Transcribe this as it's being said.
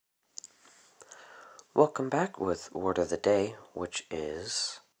Welcome back with word of the day, which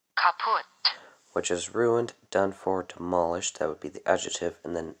is Kaput. Which is ruined, done for, demolished. That would be the adjective,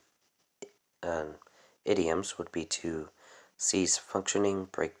 and then idioms would be to cease functioning,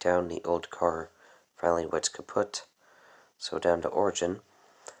 break down the old car, finally what's kaput. So down to origin,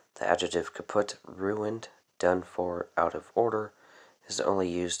 the adjective kaput, ruined, done for, out of order, is only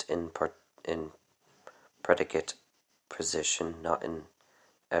used in predicate position, not in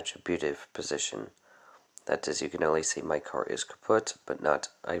attributive position. That is, you can only say my car is kaput, but not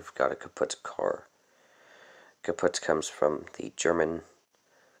I've got a kaput car. Kaput comes from the German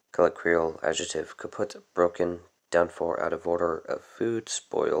colloquial adjective kaput, broken, done for, out of order, of food,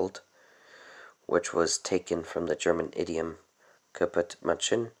 spoiled, which was taken from the German idiom kaput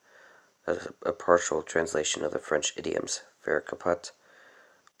machen, a partial translation of the French idioms faire kaput,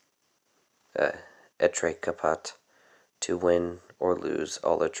 être kaput, to win or lose,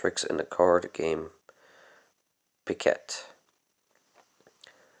 all the tricks in the card game piquet.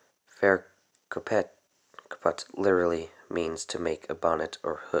 Faire kaput literally means to make a bonnet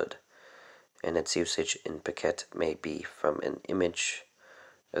or hood, and its usage in piquet may be from an image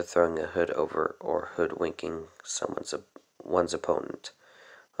of throwing a hood over or hoodwinking one's opponent.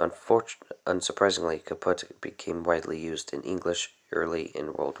 Unsurprisingly, kaput became widely used in English early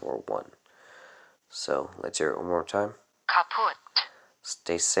in World War I. So, let's hear it one more time. Kaput.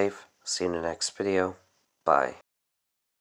 Stay safe. See you in the next video. Bye.